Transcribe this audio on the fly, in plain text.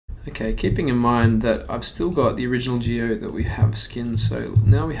Okay, keeping in mind that I've still got the original geo that we have skinned, so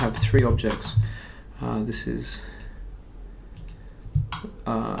now we have 3 objects. This is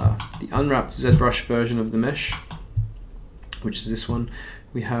the unwrapped ZBrush version of the mesh, which is this one.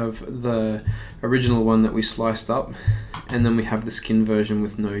 We have the original one that we sliced up, and then we have the skin version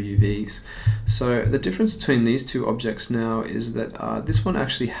with no UVs. So the difference between these 2 objects now is that this one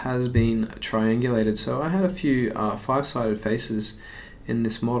actually has been triangulated. So I had a few 5-sided faces in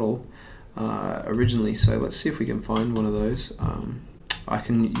this model originally, so let's see if we can find one of those. I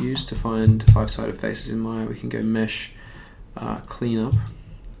can use to find 5-sided faces in Maya. We can go mesh, cleanup,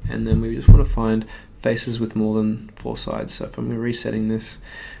 and then we just want to find faces with more than 4 sides. So if I'm resetting this,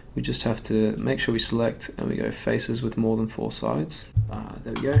 we just have to make sure we select and we go faces with more than 4 sides.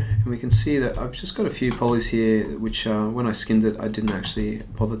 There we go, and we can see that I've just got a few polys here which when I skinned it I didn't actually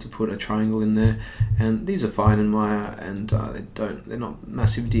bother to put a triangle in there, and these are fine in Maya, and they're not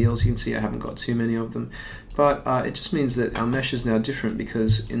massive deals. You can see I haven't got too many of them, but it just means that our mesh is now different,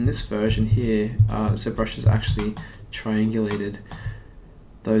 because in this version here ZBrush has actually triangulated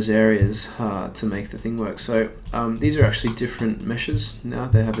those areas to make the thing work. So these are actually different meshes now.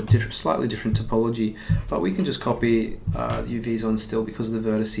 They have a slightly different topology, but we can just copy the UVs on still, because the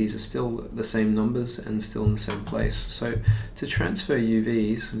vertices are still the same numbers and still in the same place. So to transfer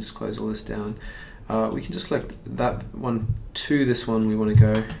UVs, I'll just close all this down, we can just select that one to this one we want to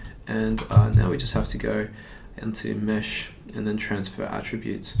go, and now we just have to go into mesh and then transfer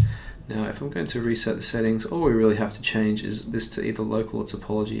attributes. Now if I'm going to reset the settings, all we really have to change is this to either local or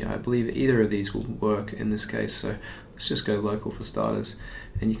topology. I believe either of these will work in this case, so let's just go local for starters,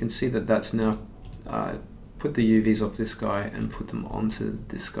 and you can see that that's now put the UVs off this guy and put them onto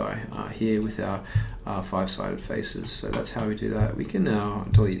this guy here with our 5-sided faces. So that's how we do that. We can now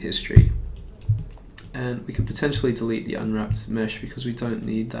delete history, and we could potentially delete the unwrapped mesh because we don't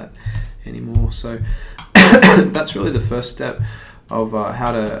need that anymore. So that's really the first step of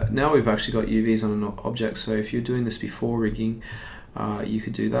how to, now we've actually got UVs on an object. So if you're doing this before rigging, you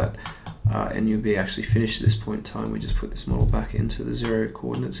could do that, and you'll be actually finished at this point in time. We just put this model back into the 0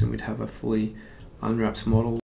 coordinates and we'd have a fully unwrapped model.